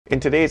In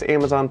today's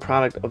Amazon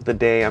product of the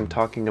day, I'm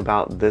talking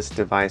about this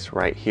device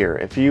right here.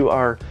 If you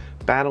are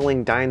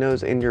battling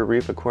dinos in your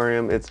reef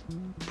aquarium, it's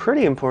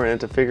pretty important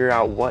to figure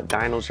out what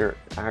dinos you're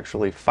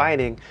actually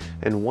fighting,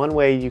 and one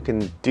way you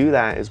can do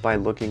that is by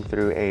looking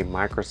through a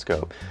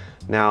microscope.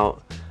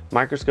 Now,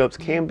 microscopes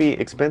can be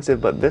expensive,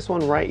 but this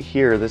one right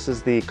here, this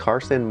is the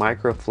Carson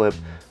Microflip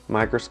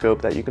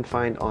microscope that you can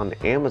find on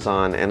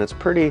Amazon, and it's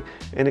pretty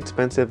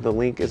inexpensive. The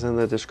link is in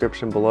the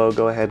description below.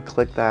 Go ahead,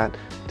 click that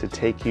to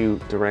take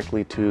you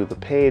directly to the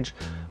page.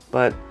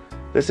 But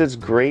this is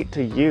great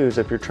to use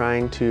if you're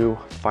trying to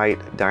fight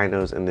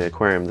dinos in the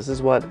aquarium. This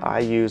is what I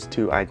use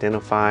to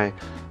identify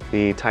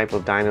the type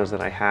of dinos that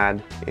I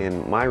had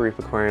in my reef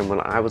aquarium when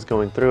I was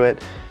going through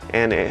it,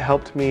 and it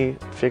helped me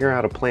figure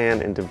out a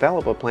plan and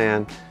develop a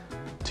plan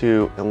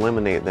to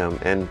eliminate them.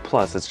 And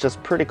plus, it's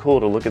just pretty cool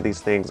to look at these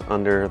things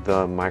under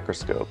the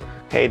microscope.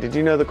 Hey, did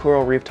you know the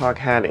Coral Reef Talk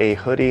had a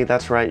hoodie?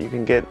 That's right, you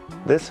can get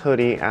this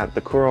hoodie at the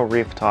Coral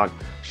Reef Talk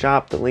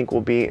shop. The link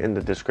will be in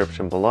the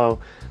description below.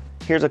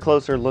 Here's a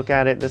closer look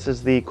at it. This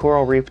is the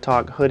Coral Reef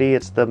Talk hoodie.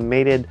 It's the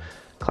mated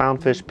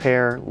clownfish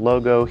pair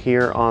logo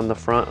here on the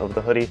front of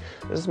the hoodie.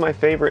 This is my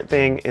favorite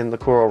thing in the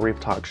Coral Reef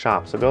Talk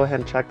shop, so go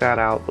ahead and check that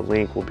out. The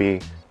link will be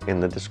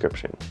in the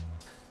description.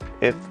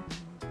 If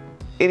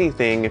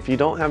anything, if you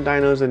don't have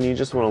dinos and you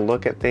just want to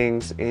look at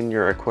things in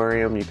your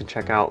aquarium, you can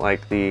check out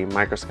like the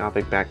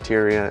microscopic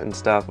bacteria and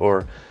stuff,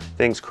 or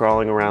things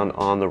crawling around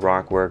on the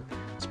rockwork.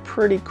 It's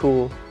pretty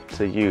cool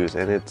to use,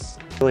 and it's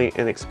really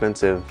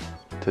inexpensive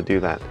to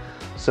do that.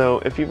 So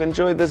if you've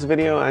enjoyed this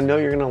video, I know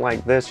you're gonna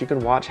like this. You can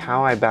watch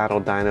how I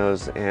battle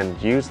dinos and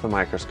use the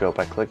microscope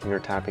by clicking or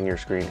tapping your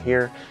screen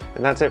here.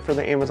 And that's it for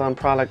the Amazon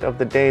product of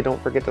the day.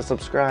 Don't forget to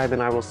subscribe,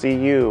 and I will see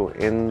you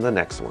in the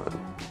next one.